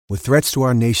With threats to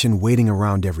our nation waiting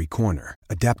around every corner,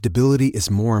 adaptability is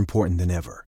more important than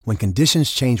ever. When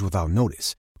conditions change without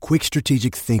notice, quick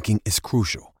strategic thinking is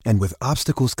crucial. And with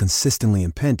obstacles consistently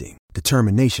impending,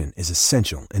 determination is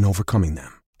essential in overcoming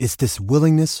them. It's this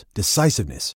willingness,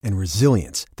 decisiveness, and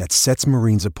resilience that sets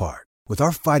Marines apart. With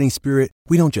our fighting spirit,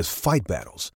 we don't just fight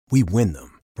battles, we win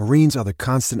them. Marines are the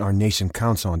constant our nation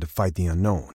counts on to fight the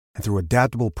unknown. And through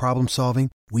adaptable problem solving,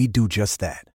 we do just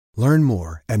that. Learn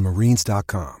more at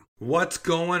marines.com. What's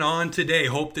going on today?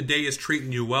 Hope the day is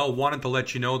treating you well. Wanted to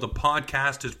let you know the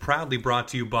podcast is proudly brought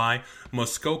to you by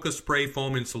Muskoka Spray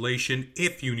Foam Insulation.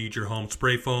 If you need your home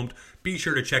spray foamed, be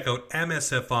sure to check out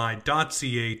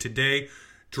msfi.ca today.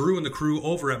 Drew and the crew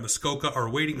over at Muskoka are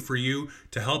waiting for you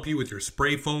to help you with your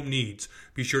spray foam needs.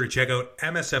 Be sure to check out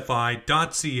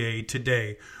msfi.ca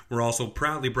today. We're also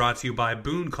proudly brought to you by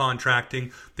Boone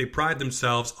Contracting. They pride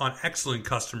themselves on excellent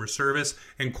customer service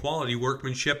and quality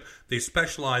workmanship. They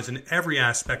specialize in every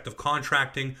aspect of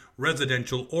contracting,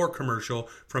 residential or commercial,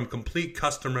 from complete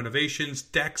custom renovations,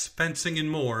 decks, fencing,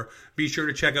 and more. Be sure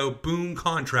to check out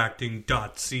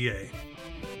boonecontracting.ca.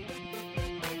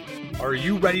 Are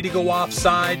you ready to go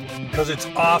offside? Because it's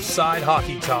Offside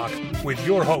Hockey Talk with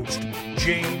your host,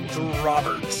 James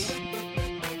Roberts.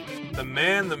 The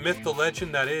man, the myth, the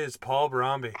legend that is Paul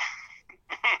Bromby.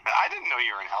 I didn't know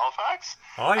you were in Halifax.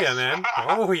 Oh, yeah, man.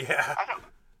 Oh, yeah. I don't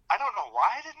know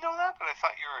why I didn't know that, but I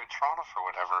thought you were in Toronto for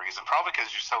whatever reason. Probably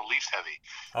because you're so Leafs heavy.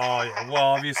 Oh, yeah. Well,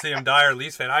 obviously I'm dire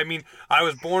Leafs fan. I mean, I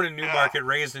was born in Newmarket,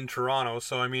 raised in Toronto,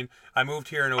 so, I mean, I moved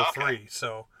here in 03, okay.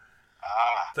 So...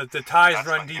 the ties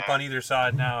run deep on either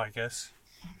side now, I guess.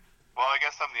 Well, I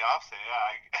guess I'm the opposite.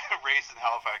 Yeah, I raised in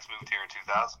Halifax, moved here in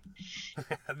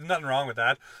 2000. Nothing wrong with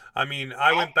that. I mean,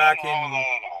 I went back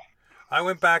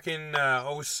in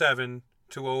 07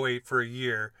 to 08 for a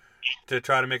year to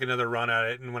try to make another run at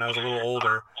it, and when I was a little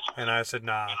older, and I said,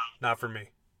 nah, not for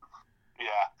me.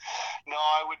 Yeah. No,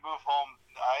 I would move home.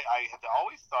 I had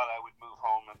always thought I would move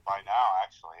home by now,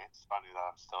 actually. It's funny that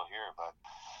I'm still here, but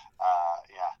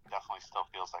yeah, definitely still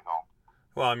feels like home.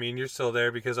 Well, I mean, you're still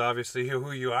there because obviously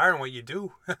who you are and what you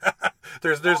do.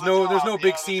 there's no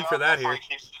big scene for that here.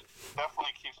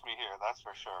 Definitely keeps me here, that's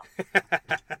for sure.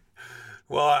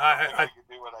 Well, I could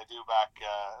do what I do back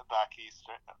east,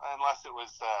 unless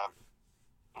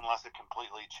it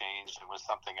completely changed. It was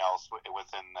something else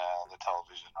within the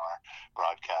television or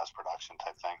broadcast production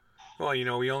type thing. Well, you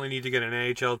know, we only need to get an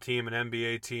NHL team, an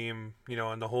NBA team, you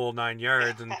know, and the whole 9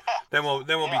 yards, and then we'll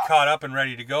be caught up and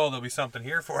ready to go. There'll be something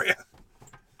here for you.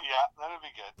 Yeah, that'd be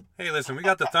good. Hey, listen, we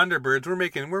got the Thunderbirds.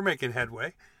 We're making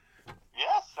headway.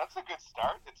 Yes, that's a good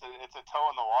start. It's a toe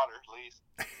in the water, at least.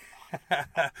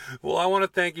 Well, I want to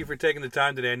thank you for taking the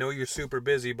time today. I know you're super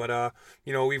busy, but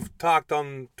you know, we've talked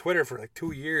on Twitter for like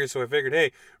 2 years, so I figured,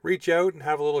 hey, reach out and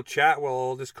have a little chat while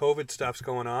all this COVID stuff's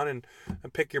going on, and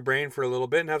pick your brain for a little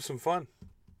bit and have some fun.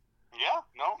 Yeah,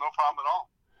 no problem at all.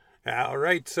 All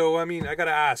right, so I mean, I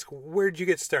gotta ask, where did you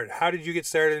get started? How did you get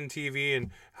started in TV,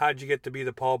 and how did you get to be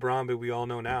the Paul Bromby we all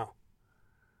know now?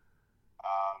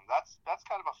 That's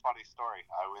kind of a funny story.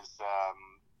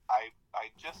 I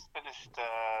just finished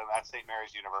at St.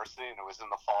 Mary's University, and it was in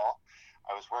the fall.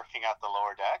 I was working at the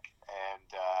lower deck, and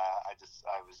I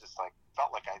was just like,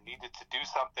 felt like I needed to do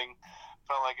something,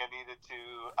 felt like I needed to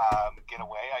get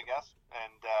away, I guess.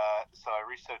 And so I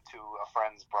reached out to a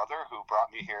friend's brother who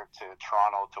brought me here to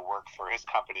Toronto to work for his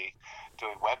company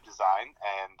doing web design.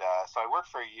 And so I worked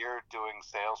for a year doing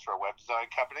sales for a web design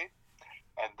company.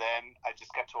 And then I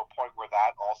just got to a point where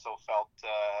that also felt,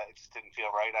 it just didn't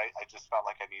feel right. I just felt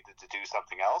like I needed to do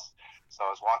something else. So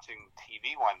I was watching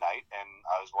TV one night, and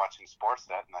I was watching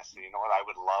Sportsnet, and I said, you know what, I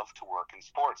would love to work in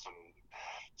sports. And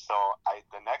so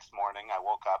the next morning I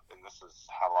woke up, and this is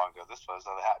how long ago this was,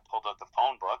 I pulled out the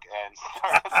phone book and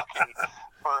started looking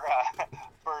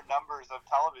for numbers of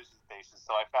television stations.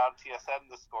 So I found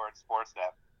TSN, The Score, and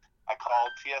Sportsnet. I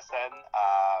called TSN,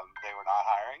 they were not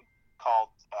hiring.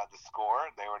 Called The Score,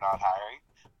 they were not hiring,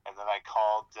 and then I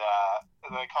called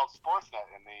Sportsnet,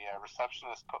 and the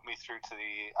receptionist put me through to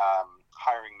the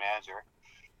hiring manager,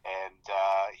 and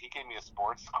he gave me a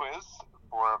sports quiz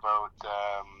for about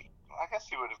I guess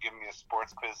he would have given me a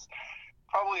sports quiz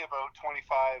probably about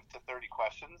 25 to 30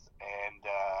 questions, and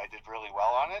I did really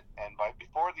well on it. And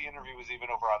before the interview was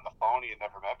even over on the phone, he had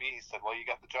never met me. He said, well, you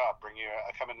got the job,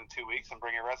 come in 2 weeks and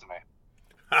bring your resume.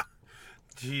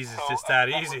 Jesus, so, just that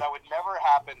easy. That would never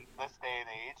happen this day and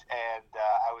age, and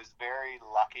I was very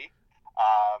lucky.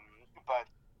 But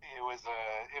it was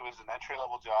an entry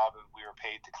level job, and we were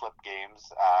paid to clip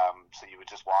games. So you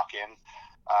would just walk in,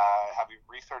 have you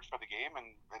research for the game,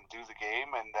 and do the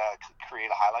game, and create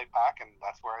a highlight pack, and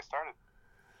that's where I started.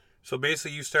 So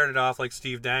basically, you started off like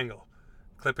Steve Dangle,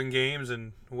 clipping games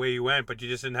and away you went, but you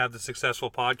just didn't have the successful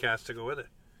podcast to go with it.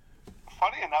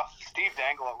 Funny enough, Steve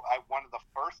Dangle, one of the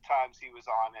first times he was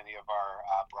on any of our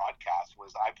broadcasts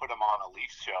was I put him on a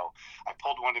Leafs show. I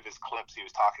pulled one of his clips. He was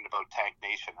talking about Tank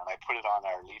Nation, and I put it on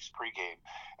our Leafs pregame.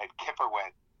 And Kipper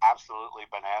went absolutely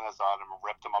bananas on him and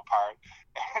ripped him apart.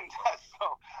 And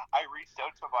so I reached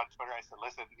out to him on Twitter. I said,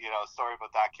 listen, sorry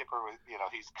about that. Kipper was,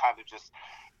 he's kind of just...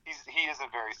 He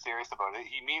isn't very serious about it.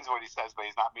 He means what he says, but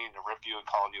he's not meaning to rip you and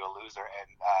call you a loser. And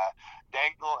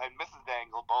Dangle and Mrs.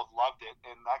 Dangle both loved it,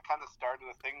 and that kind of started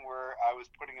a thing where I was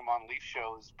putting him on Leaf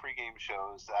shows, pregame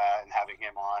shows, and having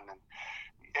him on. And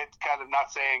it's kind of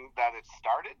not saying that it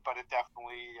started, but it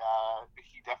definitely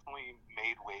he definitely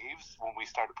made waves when we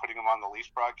started putting him on the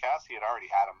Leafs broadcast. He had already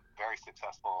had a very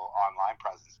successful online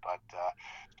presence, but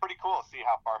it's pretty cool to see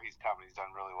how far he's come. He's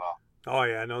done really well. Oh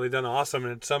yeah, no, they've done awesome,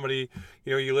 and it's somebody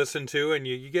you listen to, and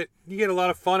you get a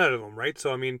lot of fun out of them, right?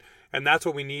 So I mean, and that's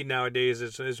what we need nowadays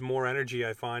is more energy.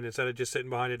 I find, instead of just sitting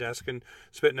behind a desk and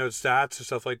spitting out stats and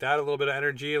stuff like that, a little bit of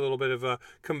energy, a little bit of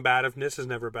combativeness is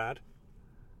never bad.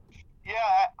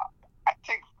 Yeah, I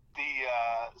think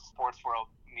the sports world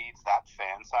needs that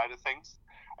fan side of things.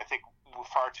 I think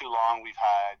far too long we've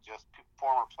had just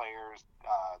former players,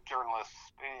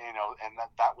 journalists, and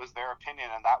that was their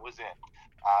opinion, and that was it.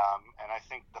 And I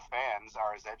think the fans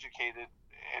are as educated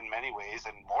in many ways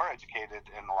and more educated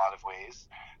in a lot of ways,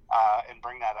 and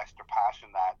bring that extra passion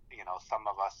that some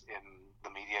of us in the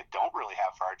media don't really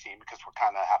have for our team, because we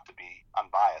kind of have to be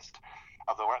unbiased.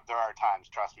 Although there are times,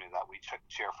 trust me, that we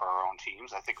cheer for our own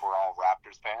teams. I think we're all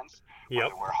Raptors fans,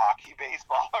 whether we're hockey,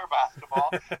 baseball, or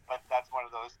basketball. But that's one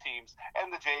of those teams,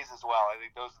 and the Jays as well. I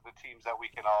think those are the teams that we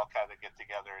can all kind of get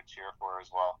together and cheer for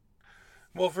as well.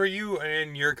 Well, for you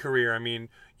in your career, I mean,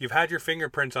 you've had your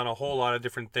fingerprints on a whole lot of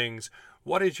different things.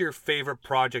 What is your favorite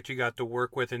project you got to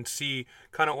work with and see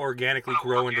kind of organically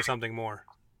grow into something more?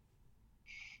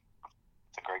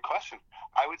 It's a great question.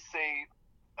 I would say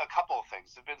a couple of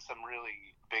things. There have been some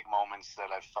really big moments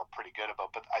that I've felt pretty good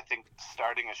about, but I think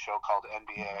starting a show called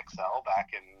NBA XL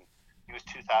back in, it was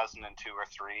 2002 or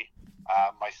 3,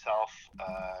 myself,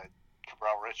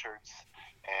 Cabral Richards,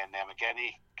 and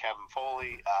Namageddon, Kevin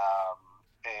Foley,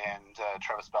 and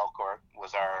Travis Belcourt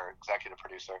was our executive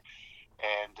producer.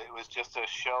 And it was just a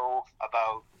show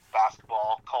about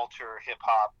basketball, culture,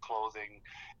 hip-hop, clothing,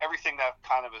 everything that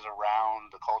kind of is around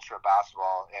the culture of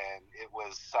basketball. And it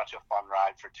was such a fun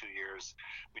ride for 2 years.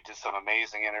 We did some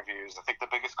amazing interviews. I think the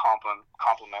biggest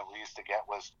compliment we used to get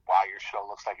was, wow, your show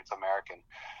looks like it's American.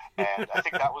 And I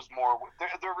think that was more,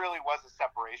 there really was a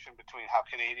separation between how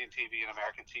Canadian TV and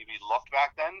American TV looked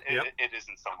back then. It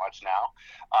isn't so much now.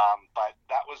 But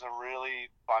that was a really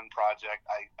fun project.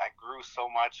 I grew so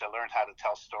much. I learned how to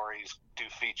tell stories, do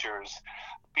features,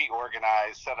 be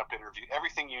organized, set up interview,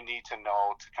 everything you need to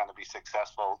know to kind of be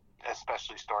successful,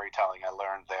 especially storytelling, I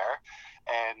learned there.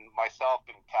 And myself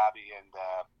and Cabby and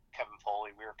Kevin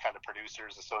Foley, we were kind of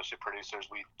producers, associate producers.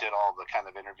 We did all the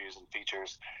kind of interviews and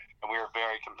features, and we were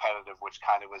very competitive, which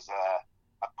kind of was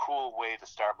a cool way to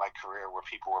start my career, where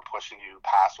people were pushing you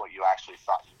past what you actually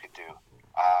thought you could do.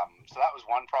 So that was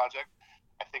one project.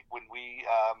 I think when we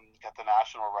got the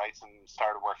national rights and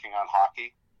started working on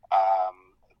hockey,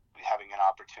 having an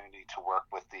opportunity to work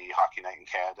with the Hockey Night in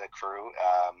Canada crew,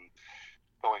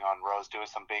 going on roads, doing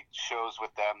some big shows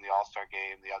with them, the All-Star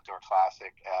Game, the Outdoor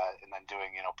Classic, and then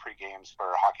doing, pre-games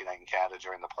for Hockey Night in Canada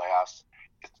during the playoffs.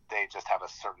 They just have a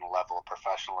certain level of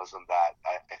professionalism that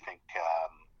I think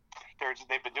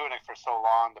they've been doing it for so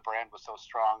long. The brand was so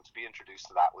strong. To be introduced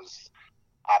to that was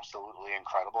absolutely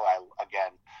incredible.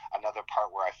 Again, another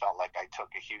part where I felt like I took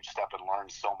a huge step and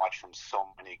learned so much from so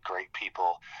many great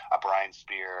people. Brian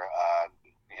Spear,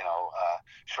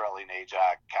 Shirley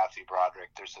Najak, Kathy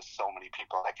Broderick. There's just so many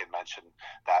people I can mention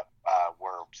that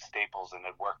were staples and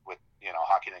had worked with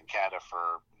Hockey Night in Canada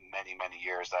for many, many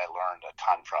years that I learned a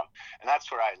ton from. And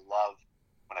that's where I love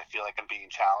when I feel like I'm being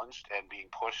challenged and being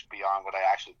pushed beyond what I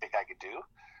actually think I could do.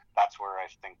 That's where I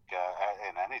think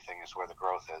in anything is where the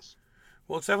growth is.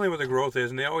 Well, it's definitely where the growth is.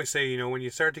 And they always say, when you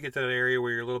start to get to that area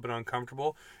where you're a little bit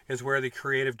uncomfortable is where the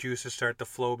creative juices start to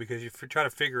flow, because you try to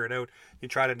figure it out. You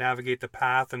try to navigate the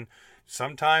path, and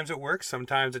sometimes it works,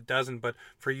 sometimes it doesn't. But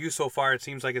for you so far, it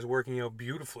seems like it's working out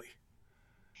beautifully.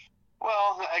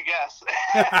 Well, I guess.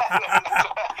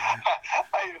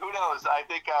 Who knows? I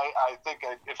think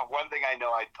if one thing I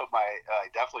know, I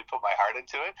definitely put my heart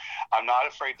into it. I'm not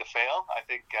afraid to fail. I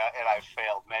think, and I've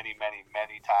failed many, many,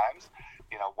 many times.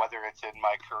 Whether it's in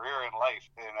my career and life,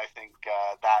 and I think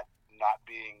that not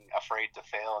being afraid to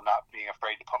fail and not being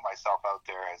afraid to put myself out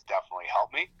there has definitely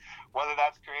helped me. Whether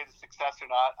that's created success or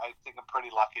not, I think I'm pretty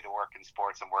lucky to work in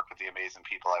sports and work with the amazing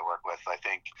people I work with. I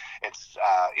think it's,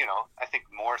 I think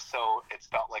more so it's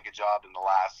felt like a job in the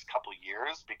last couple of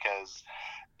years because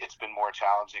it's been more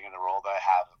challenging in the role that I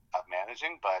have of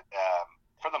managing. But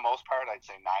for the most part, I'd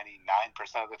say 99%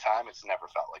 of the time, it's never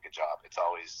felt like a job. It's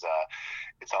always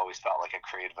felt like a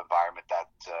creative environment that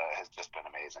has just been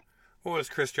amazing. Well, as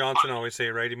Chris Johnson always say,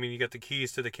 right? I mean, you got the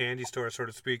keys to the candy store, so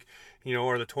to speak,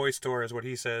 or the toy store is what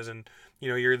he says. And,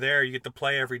 you're there, you get to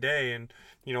play every day. And,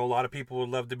 a lot of people would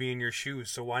love to be in your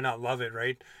shoes. So why not love it,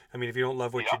 right? I mean, if you don't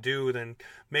love what you do, then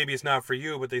maybe it's not for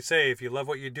you. But they say if you love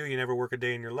what you do, you never work a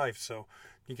day in your life. So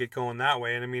you get going that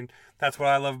way. And, I mean, that's what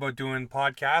I love about doing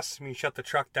podcasts. I mean, shut the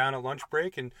truck down at lunch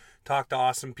break and talk to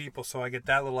awesome people. So I get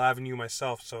that little avenue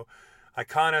myself. So I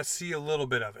kind of see a little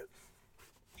bit of it.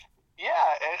 Yeah,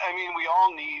 I mean, we all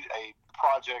need a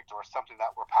project or something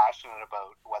that we're passionate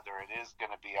about, whether it is going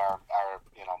to be our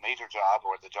major job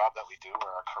or the job that we do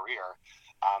or our career.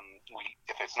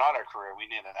 If it's not our career, we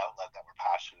need an outlet that we're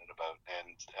passionate about,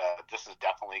 and this has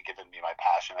definitely given me my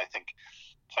passion. I think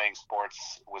playing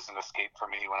sports was an escape for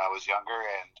me when I was younger,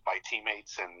 and my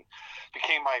teammates and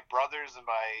became my brothers, and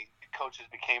my coaches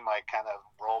became my kind of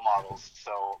role models.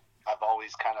 So I've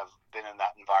always kind of been in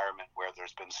that environment where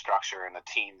there's been structure and a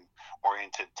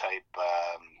team-oriented type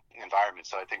environment.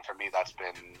 So I think for me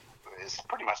is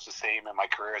pretty much the same in my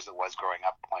career as it was growing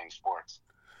up playing sports.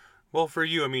 Well, for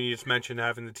you, I mean, you just mentioned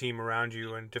having the team around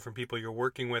you and different people you're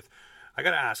working with. I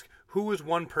got to ask, who is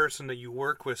one person that you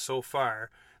work with so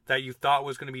far that you thought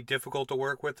was going to be difficult to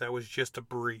work with that was just a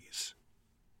breeze?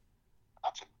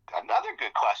 That's another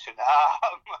good question.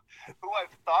 Who I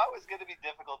thought was going to be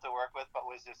difficult to work with, but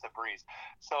was just a breeze.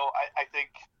 So I think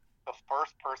the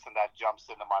first person that jumps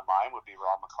into my mind would be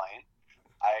Ron McLean.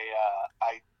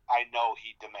 I know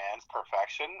he demands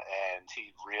perfection, and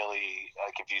he really,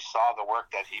 like, if you saw the work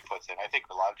that he puts in, I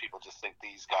think a lot of people just think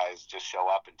these guys just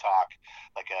show up and talk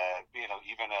like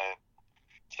even a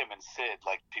Tim and Sid,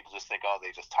 like, people just think, oh,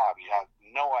 they just talk. You have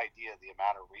no idea the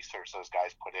amount of research those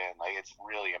guys put in. Like, it's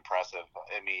really impressive.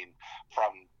 I mean,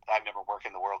 I remember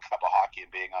working the World Cup of Hockey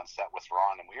and being on set with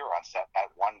Ron, and we were on set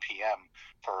at 1 p.m.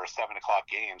 for 7 o'clock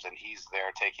games, and he's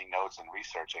there taking notes and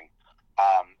researching.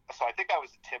 So I think I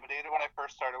was intimidated when I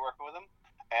first started working with him.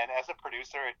 And as a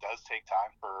producer, it does take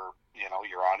time for,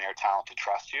 your on-air talent to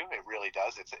trust you. It really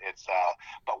does.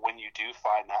 But when you do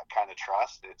find that kind of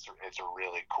trust, it's a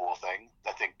really cool thing.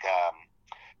 I think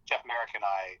Jeff Merrick and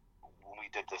I, when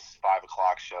we did this 5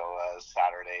 o'clock show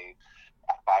Saturday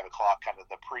at 5 o'clock, kind of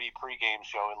the pre-game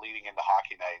show leading into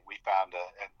hockey night, we found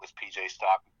it was PJ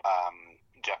Stock,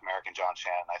 Jeff Merrick, and John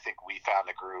Shannon. I think we found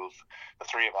a groove, the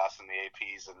three of us in the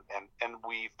APs, and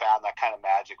we found that kind of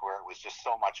magic where it was just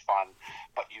so much fun,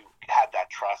 but you had that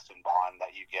trust and bond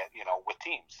that you get, with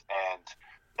teams. And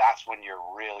that's when you're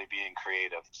really being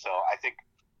creative. So I think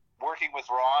working with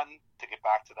Ron, to get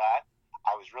back to that,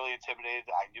 I was really intimidated.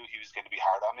 I knew he was going to be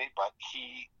hard on me, but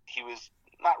he was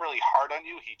not really hard on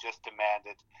you. He just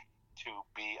demanded to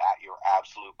be at your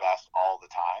absolute best all the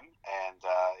time. And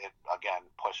it, again,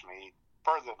 pushed me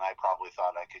further than I probably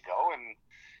thought I could go, and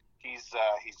he's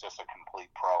just a complete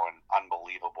pro and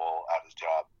unbelievable at his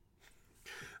job.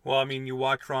 Well, I mean, you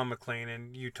watch Ron McLean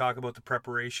and you talk about the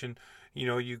preparation.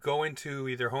 You go into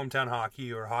either hometown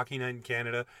hockey or Hockey Night in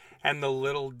Canada, and the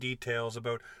little details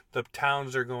about the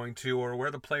towns they're going to, or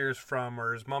where the player's from,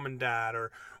 or his mom and dad,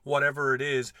 or whatever it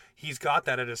is, he's got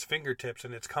that at his fingertips,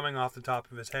 and it's coming off the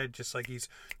top of his head just like he's,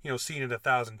 seen it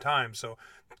 1,000 times. So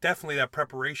definitely that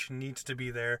preparation needs to be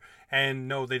there. And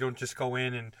no, they don't just go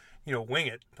in and, wing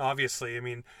it, obviously. I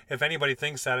mean, if anybody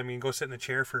thinks that, go sit in the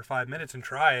chair for 5 minutes and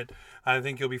try it. I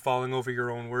think you'll be falling over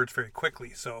your own words very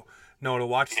quickly. So, no, to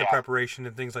watch the preparation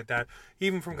and things like that,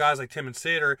 even from guys like Tim and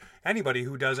Sid or anybody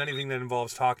who does anything that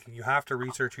involves talking, you have to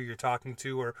research who you're talking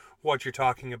to or what you're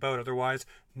talking about. Otherwise,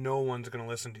 no one's going to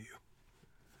listen to you.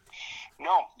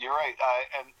 No, you're right.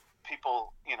 And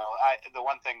people, the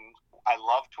one thing, I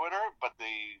love Twitter, but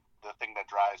the thing that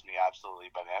drives me absolutely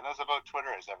bananas about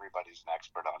Twitter is everybody's an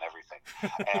expert on everything.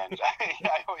 And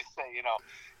I always say,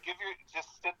 just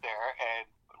sit there and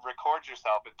record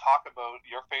yourself and talk about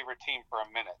your favorite team for a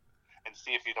minute and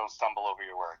see if you don't stumble over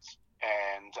your words.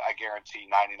 And I guarantee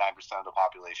 99% of the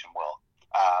population will.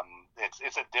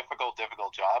 It's a difficult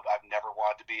job. I've never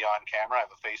wanted to be on camera. I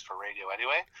have a face for radio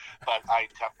anyway, but I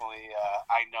definitely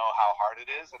I know how hard it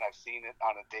is, and I've seen it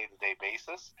on a day-to-day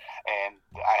basis, and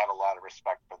I have a lot of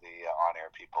respect for the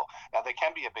on-air people. Now, they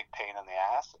can be a big pain in the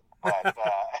ass, but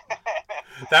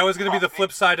That was going to be the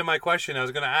flip side to my question. I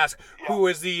was going to ask, Yeah. who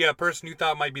was the person you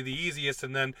thought might be the easiest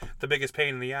and then the biggest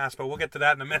pain in the ass, but we'll get to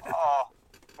that in a minute. Oh,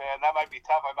 man, that might be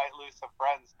tough. I might lose some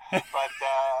friends. But,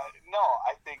 no,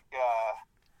 I think,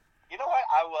 you know what?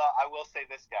 I will say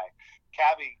this guy.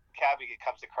 Cabby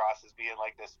comes across as being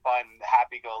like this fun,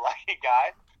 happy-go-lucky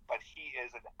guy, but he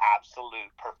is an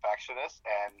absolute perfectionist,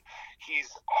 and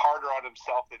he's harder on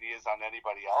himself than he is on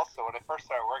anybody else. So when I first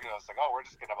started working, I was like, oh, we're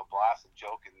just going to have a blast and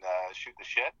joke and shoot the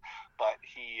shit. But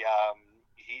he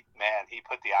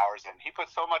put the hours in. He put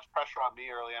so much pressure on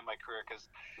me early in my career because,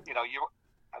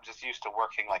 I'm just used to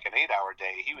working like an 8-hour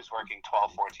day. He was working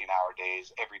 12, 14-hour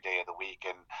days every day of the week,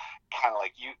 and kind of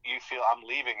like you feel I'm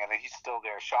leaving, and he's still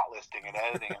there shot listing and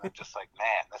editing, and I'm just like,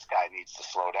 man, this guy needs to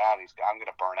slow down. I'm going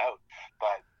to burn out.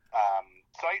 But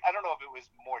so I don't know if it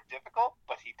was more difficult,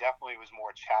 but he definitely was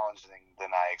more challenging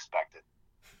than I expected.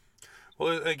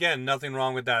 Well, again, nothing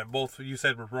wrong with that. Both you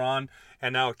said with Ron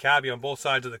and now with Cabby on both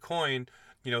sides of the coin.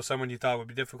 Someone you thought would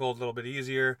be difficult, a little bit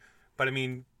easier, but I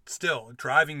mean, still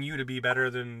driving you to be better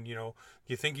than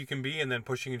you think you can be, and then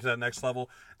pushing you to that next level.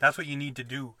 That's what you need to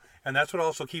do, and that's what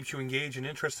also keeps you engaged and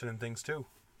interested in things too.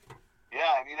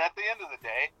 Yeah, I mean, at the end of the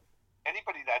day,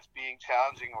 anybody that's being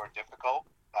challenging or difficult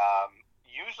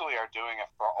usually are doing it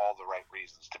for all the right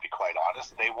reasons, to be quite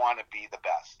honest. They want to be the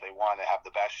best. They want to have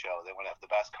the best show. They want to have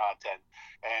the best content.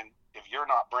 And if you're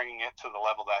not bringing it to the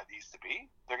level that it needs to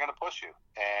be, they're going to push you.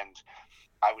 And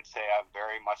I would say I'm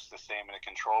very much the same in a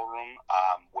control room,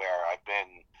 where I've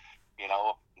been,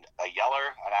 a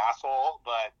yeller, an asshole,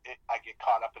 but I get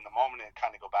caught up in the moment and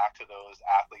kind of go back to those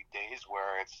athlete days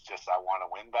where it's just I want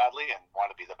to win badly and want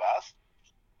to be the best.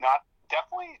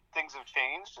 Definitely things have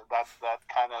changed. That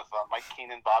kind of Mike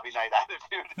Keenan, Bobby Knight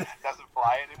attitude doesn't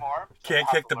fly anymore. Can't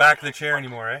kick the back of the chair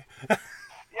anymore, eh?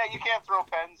 Yeah, you can't throw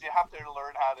pens. You have to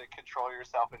learn how to control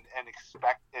yourself and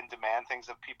expect and demand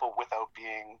things of people without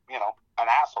being, an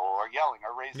asshole or yelling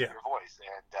or raising your voice.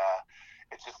 And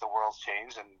it's just the world's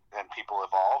changed and people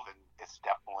evolve, and it's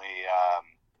definitely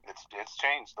it's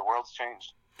changed. The world's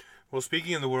changed. Well,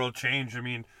 speaking of the world change, I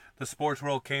mean, the sports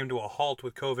world came to a halt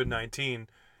with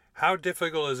COVID-19. How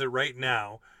difficult is it right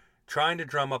now trying to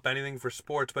drum up anything for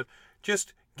sports, but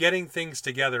just getting things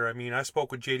together? I mean, I spoke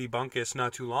with JD Bunkus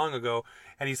not too long ago,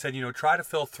 and he said, try to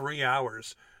fill 3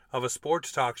 hours of a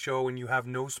sports talk show when you have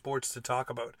no sports to talk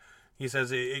about. He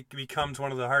says it becomes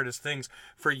one of the hardest things.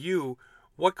 For you,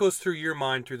 what goes through your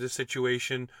mind through this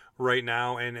situation right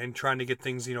now and trying to get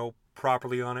things,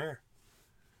 properly on air?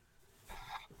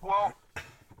 Well,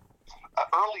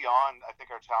 early on, I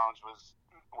think our challenge was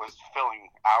filling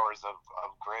hours of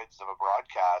grids of a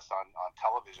broadcast on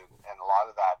television, and a lot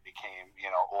of that became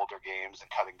older games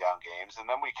and cutting down games, and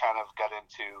then we kind of got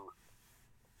into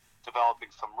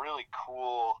developing some really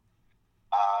cool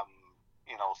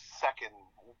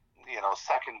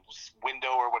second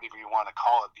window, or whatever you want to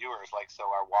call it, viewers, like, so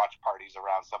our watch parties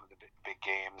around some of the big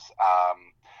games,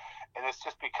 and it's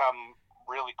just become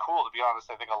really cool. To be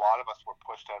honest, I think a lot of us were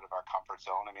pushed out of our comfort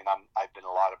zone. I mean, I've been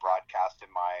a lot of broadcast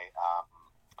in my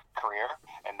career,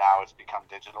 and now it's become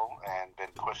digital and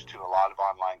been pushed to a lot of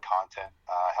online content,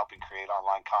 helping create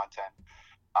online content,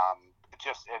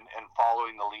 and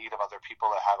following the lead of other people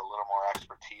that have a little more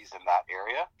expertise in that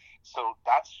area. So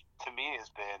that's, to me, has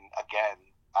been, again,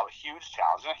 a huge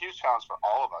challenge, and a huge challenge for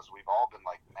all of us. We've all been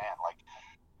like, man,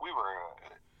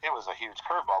 it was a huge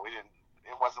curveball.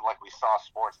 It wasn't like we saw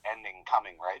sports ending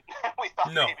coming, right? We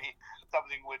thought maybe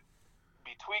something would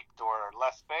be tweaked or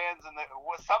less fans, and it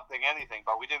was anything,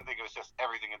 but we didn't think it was just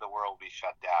everything in the world be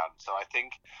shut down. So I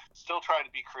think still trying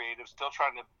to be creative, still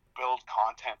trying to build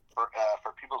content for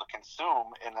people to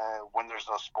consume when there's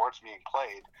no sports being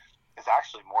played is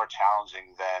actually more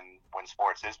challenging than when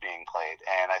sports is being played.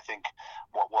 And I think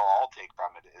what we'll all take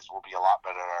from it is we'll be a lot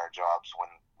better at our jobs when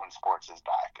sports is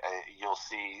back. You'll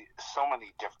see so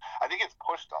many different, I think it's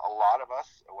pushed a lot of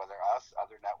us, whether us,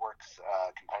 other networks,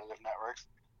 competitive networks,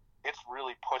 it's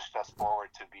really pushed us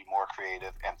forward to be more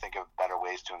creative and think of better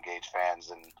ways to engage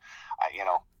fans. And,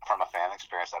 from a fan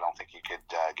experience, I don't think you could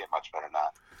get much better than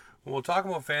that. Well, we'll talk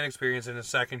about fan experience in a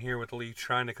second here with the league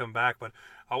trying to come back, but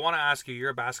I want to ask you, you're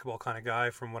a basketball kind of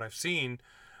guy from what I've seen.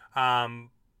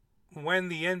 When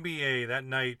the NBA that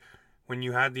night, when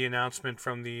you had the announcement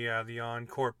from the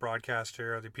on-court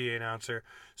broadcaster or the PA announcer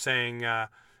saying,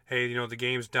 hey, the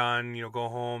game's done, go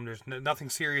home, there's nothing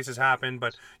serious has happened,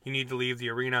 but you need to leave the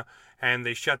arena, and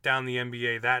they shut down the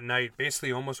NBA that night,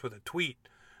 basically almost with a tweet.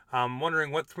 I'm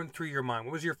wondering what went through your mind.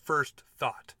 What was your first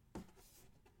thought?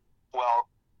 Well,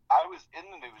 I was in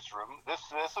the newsroom. This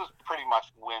was pretty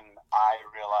much when I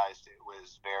realized it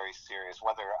was very serious.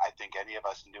 Whether I think any of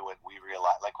us knew it, we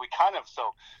realized, like,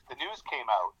 so the news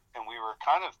came out and we were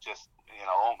kind of just,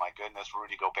 oh my goodness,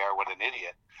 Rudy Gobert, what an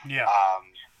idiot. Yeah.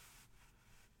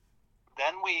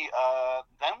 Then we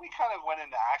kind of went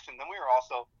into action. Then we were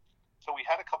also, so we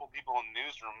had a couple people in the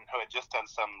newsroom who had just done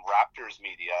some Raptors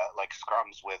media, like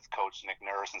scrums with Coach Nick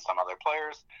Nurse and some other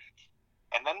players.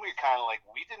 And then we kind of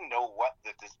we didn't know what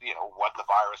the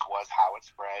virus was, how it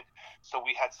spread. So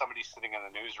we had somebody sitting in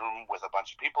the newsroom with a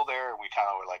bunch of people there, and we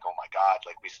kind of were like, oh my God,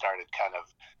 we started kind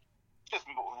of just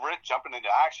jumping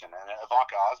into action. And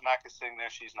Ivanka Osmak is sitting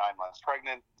there. She's 9 months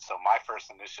pregnant. So my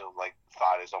first initial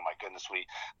thought is, oh my goodness, we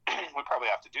probably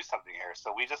have to do something here.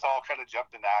 So we just all kind of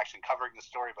jumped into action, covering the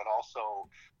story, but also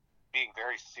being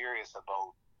very serious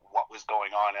about what was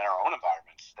going on in our own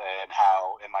environments and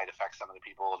how it might affect some of the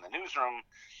people in the newsroom.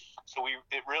 So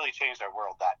it really changed our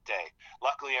world that day.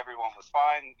 Luckily, everyone was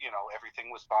fine.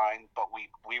 Everything was fine. But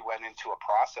we went into a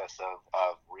process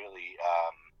of really,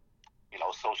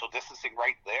 social distancing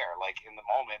right there, in the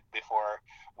moment before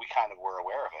we kind of were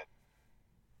aware of it.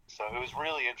 So it was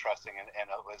really interesting, and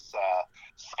it was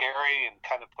scary and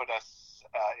kind of put us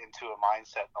into a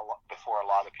mindset before a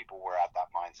lot of people were at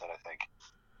that mindset, I think.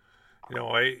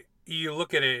 You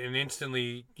look at it and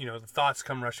instantly, the thoughts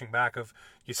come rushing back of,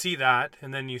 you see that,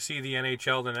 and then you see the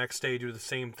NHL the next day do the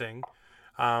same thing.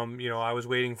 I was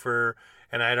waiting for,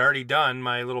 and I had already done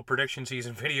my little prediction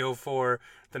season video for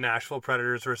the Nashville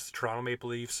Predators versus the Toronto Maple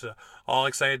Leafs. All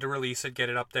excited to release it, get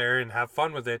it up there, and have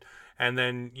fun with it. And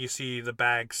then you see the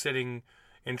bag sitting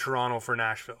in Toronto for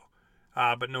Nashville,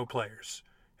 but no players.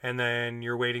 And then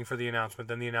you're waiting for the announcement.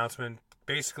 Then the announcement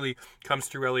basically comes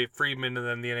through Elliot Friedman, and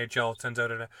then the NHL sends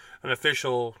out an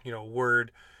official,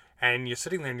 word. And you're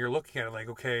sitting there and you're looking at it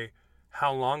okay,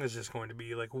 how long is this going to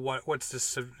be? What's the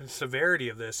severity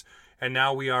of this? And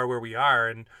now we are where we are.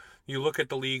 And you look at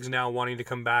the leagues now wanting to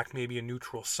come back, maybe a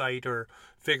neutral site, or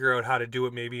figure out how to do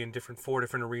it maybe in 4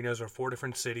 different arenas or 4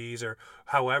 different cities, or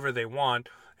however they want.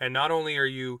 And not only are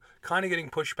you kind of getting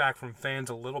pushback from fans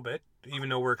a little bit, even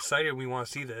though we're excited, we want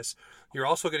to see this, you're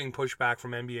also getting pushback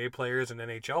from NBA players and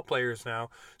NHL players now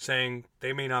saying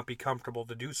they may not be comfortable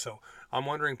to do so. I'm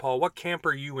wondering, Paul, what camp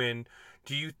are you in?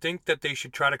 Do you think that they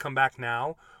should try to come back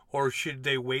now, or should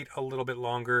they wait a little bit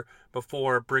longer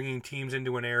before bringing teams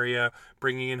into an area,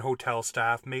 bringing in hotel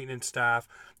staff, maintenance staff?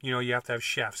 You have to have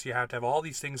chefs. You have to have all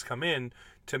these things come in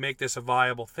to make this a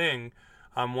viable thing.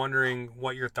 I'm wondering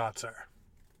what your thoughts are.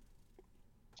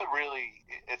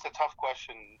 It's a tough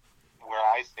question where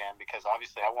I stand, because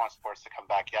obviously I want sports to come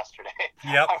back yesterday.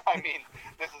 Yep. I mean,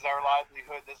 this is our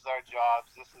livelihood, this is our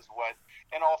jobs, this is what,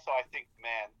 and also I think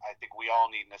we all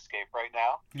need an escape right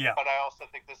now. Yeah. But I also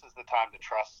think this is the time to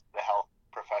trust the health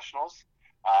professionals.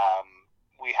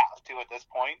 We have to at this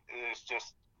point.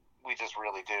 We just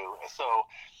really do. So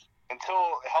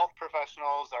until health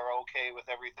professionals are okay with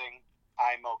everything,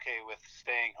 I'm okay with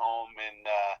staying home and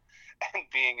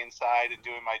being inside and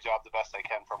doing my job the best I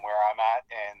can from where I'm at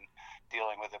and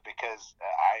dealing with it, because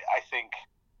I think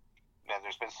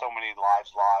there's been so many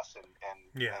lives lost, and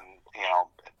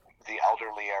the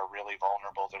elderly are really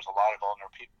vulnerable. There's a lot of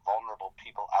vulnerable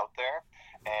people out there,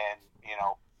 and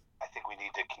I think we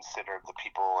need to consider the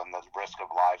people and the risk of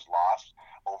lives lost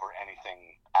over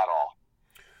anything at all.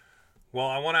 Well,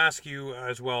 I want to ask you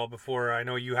as well, before I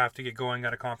know you have to get going,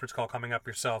 got a conference call coming up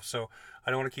yourself, so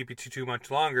I don't want to keep you too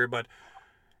much longer, but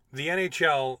the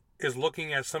NHL is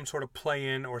looking at some sort of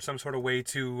play-in or some sort of way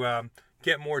to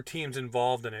get more teams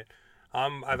involved in it.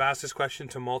 I've asked this question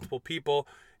to multiple people,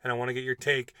 and I want to get your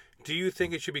take. Do you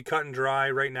think it should be cut and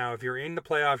dry right now? If you're in the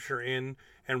playoffs, you're in,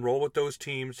 and roll with those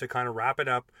teams to kind of wrap it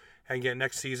up and get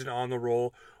next season on the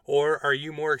roll? Or are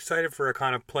you more excited for a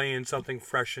kind of play-in, something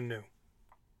fresh and new?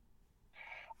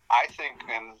 I think,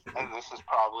 and this is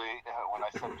probably when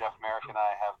I said Jeff Merrick and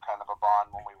I have kind of a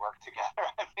bond when we work together.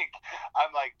 I think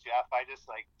I'm like, Jeff, I just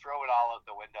throw it all out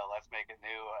the window. Let's make it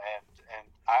new. And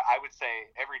I would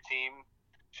say every team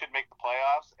should make the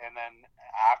playoffs, and then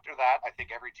after that, I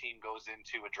think every team goes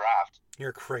into a draft.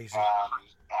 You're crazy.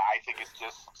 I think it's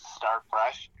just start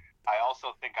fresh. I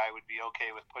also think I would be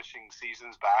okay with pushing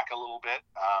seasons back a little bit,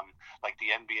 like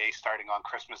the NBA starting on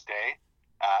Christmas Day.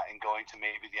 And going to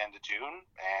maybe the end of June,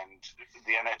 and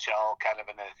the NHL kind of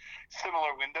in a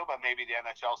similar window, but maybe the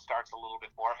NHL starts a little bit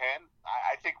beforehand.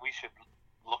 I think we should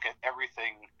look at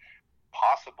everything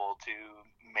possible to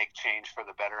make change for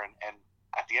the better, and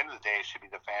at the end of the day, it should be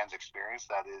the fans' experience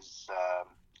that is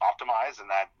optimize and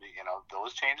that,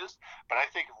 those changes. But I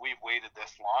think if we've waited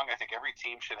this long, I think every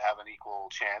team should have an equal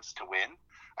chance to win.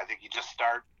 I think you just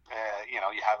start, you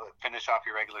have a finish off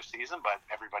your regular season, but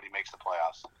everybody makes the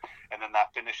playoffs. And then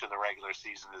that finish of the regular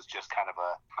season is just kind of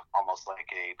almost like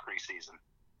a preseason.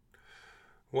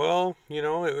 Well,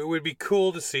 it would be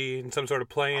cool to see in some sort of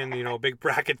play-in, a big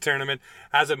bracket tournament.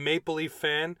 As a Maple Leaf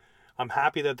fan, I'm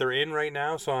happy that they're in right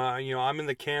now. So, I'm in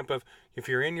the camp of if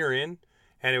you're in, you're in.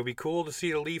 And it would be cool to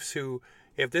see the Leafs who,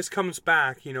 if this comes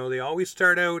back, they always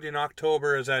start out in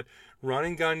October as that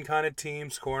run-and-gun kind of team,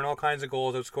 scoring all kinds of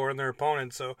goals, outscoring their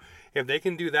opponents. So if they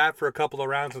can do that for a couple of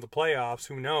rounds of the playoffs,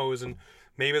 who knows? And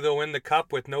maybe they'll win the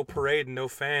Cup with no parade and no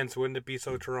fans. Wouldn't it be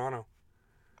so Toronto?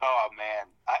 Oh, man.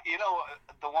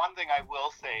 The one thing I will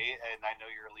say, and I know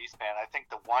you're a Leafs fan, I think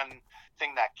the one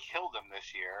thing that killed them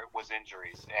this year was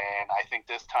injuries. And I think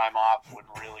this time off would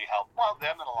really help,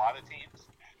 them and a lot of teams.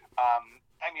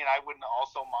 I wouldn't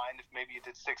also mind if maybe you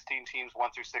did 16 teams,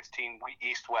 1 through 16,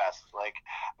 East-West. Like,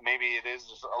 maybe it is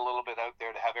a little bit out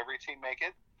there to have every team make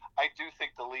it. I do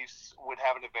think the Leafs would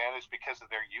have an advantage because of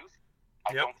their youth.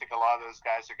 I don't think a lot of those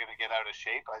guys are going to get out of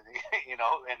shape. I think,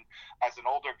 and as an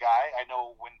older guy, I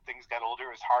know when things get older,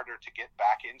 it's harder to get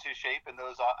back into shape in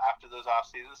those after those off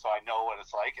seasons. So I know what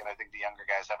it's like, and I think the younger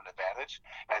guys have an advantage.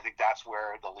 And I think that's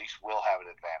where the Leafs will have an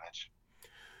advantage.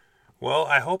 Well,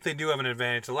 I hope they do have an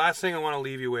advantage. The last thing I want to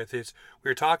leave you with is we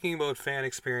were talking about fan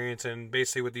experience and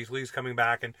basically with these leagues coming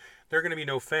back and there are going to be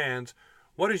no fans.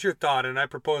 What is your thought? And I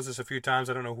proposed this a few times.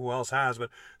 I don't know who else has, but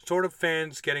sort of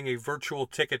fans getting a virtual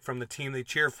ticket from the team they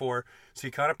cheer for. So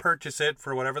you kind of purchase it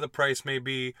for whatever the price may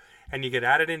be and you get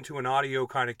added into an audio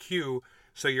kind of queue.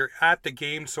 So you're at the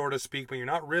game, so to speak, but you're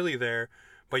not really there.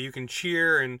 But you can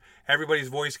cheer and everybody's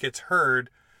voice gets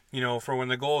heard. For when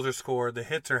the goals are scored, the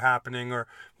hits are happening, or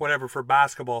whatever for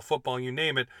basketball, football, you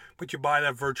name it. But you buy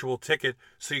that virtual ticket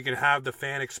so you can have the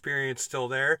fan experience still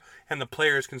there, and the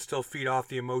players can still feed off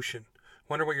the emotion.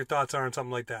 Wonder what your thoughts are on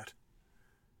something like that.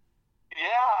 Yeah,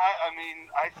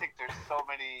 I think there's so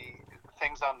many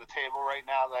things on the table right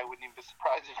now that I wouldn't even be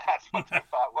surprised if that's what their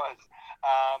thought was.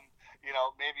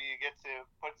 Maybe you get to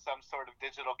put some sort of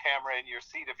digital camera in your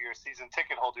seat if you're a season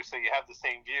ticket holder so you have the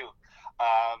same view.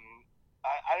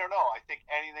 I don't know. I think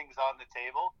anything's on the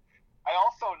table. I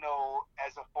also know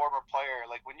as a former player,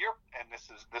 like when you're, and this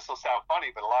will sound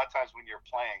funny, but a lot of times when you're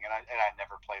playing, and I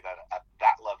never played at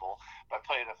that level, but I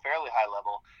played at a fairly high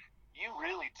level, you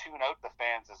really tune out the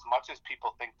fans as much as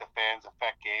people think the fans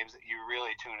affect games. You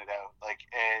really tune it out,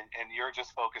 and you're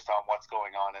just focused on what's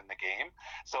going on in the game.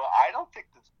 So I don't think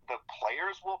the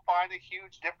players will find a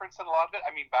huge difference in a lot of it.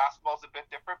 Basketball's a bit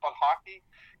different, but hockey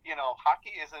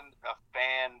isn't a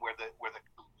fan where the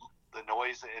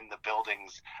noise in the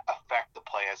buildings affect the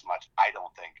play as much. I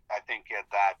don't think. I think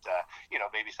that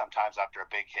maybe sometimes after a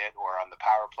big hit or on the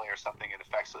power play or something, it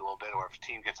affects it a little bit. Or if a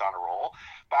team gets on a roll,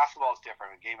 basketball is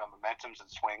different. A game of momentums and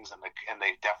swings, and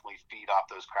they definitely feed off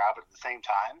those crowds. But at the same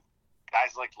time,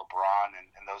 guys like LeBron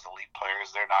and those elite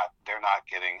players, they're not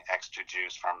getting extra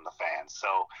juice from the fans.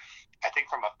 So I think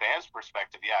from a fan's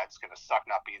perspective, it's going to suck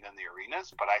not being in the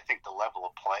arenas, but I think the level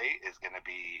of play is going to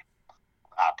be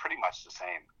pretty much the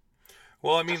same.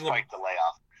 Well, despite the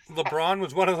layoff. LeBron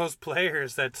was one of those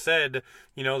players that said,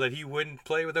 that he wouldn't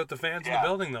play without the fans in the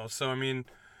building, though. So, he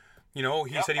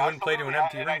said he wouldn't play to an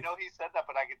empty ring. I know he said that,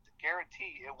 but I can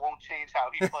guarantee it won't change how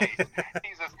he plays.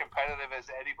 He's as competitive as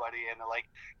anybody, and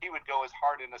he would go as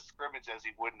hard in a scrimmage as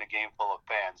he would in a game full of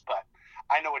fans. But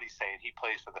I know what he's saying. He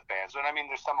plays for the fans. And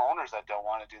there's some owners that don't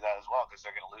want to do that as well because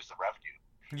they're going to lose the revenue.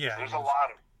 Yeah, so there's a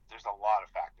lot of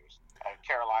factors.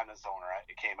 Carolina's owner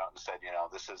came out and said,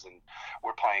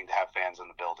 we're playing to have fans in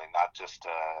the building, not just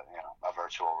a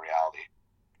virtual reality.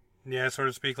 Yeah, so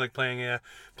to speak, like playing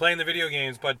the video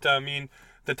games. But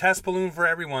the test balloon for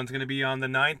everyone's going to be on the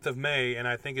 9th of May, and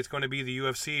I think it's going to be the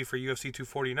UFC for UFC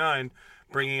 249,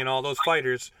 bringing in all those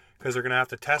fighters because they're going to have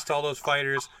to test all those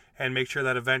fighters and make sure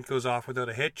that event goes off without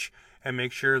a hitch, and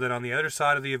make sure that on the other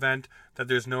side of the event that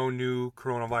there's no new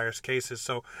coronavirus cases.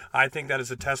 So I think that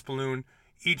is a test balloon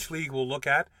each league will look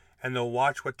at, and they'll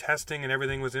watch what testing and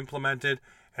everything was implemented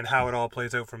and how it all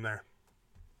plays out from there.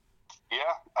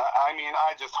 Yeah,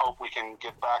 I just hope we can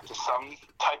get back to some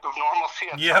type of normalcy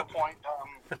at some point.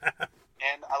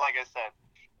 And like I said,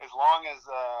 as long as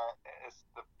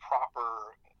the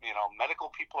proper,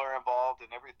 medical people are involved and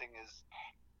everything is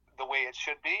the way it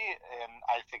should be, and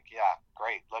I think,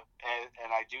 great. Look,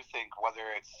 and I do think whether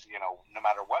it's, no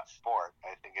matter what sport,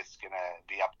 I think it's going to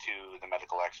be up to the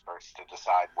medical experts to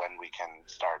decide when we can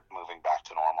start moving back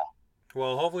to normal.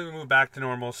 Well, hopefully we move back to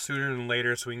normal sooner than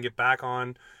later so we can get back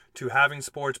on to having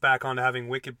sports back on, to having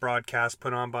wicked broadcasts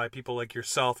put on by people like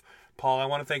yourself. Paul, I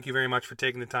want to thank you very much for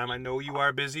taking the time. I know you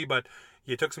are busy, but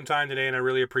you took some time today, and I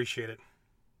really appreciate it.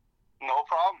 No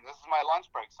problem. This is my lunch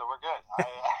break, so we're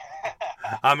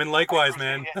good. I'm in likewise,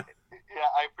 man. Yeah,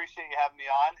 I appreciate you having me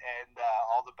on, and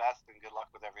all the best, and good luck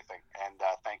with everything. And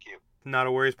thank you. Not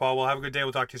a worries, Paul. Well, have a good day.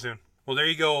 We'll talk to you soon. Well, there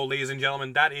you go, ladies and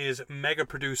gentlemen. That is mega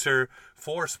producer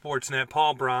for Sportsnet,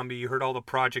 Paul Bromby. You heard all the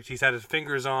projects he's had his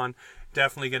fingers on.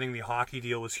 Definitely getting the hockey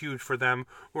deal was huge for them,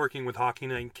 working with Hockey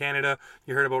Night in Canada.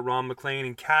 You heard about Ron McLean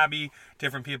and Cabby,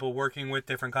 different people working with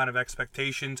different kind of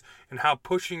expectations, and how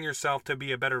pushing yourself to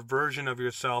be a better version of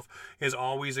yourself is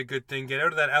always a good thing. Get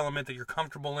out of that element that you're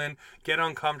comfortable in. Get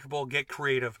uncomfortable. Get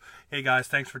creative. Hey, guys,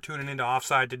 thanks for tuning into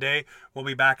Offside today. We'll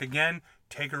be back again.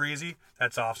 Take her easy.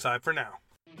 That's Offside for now.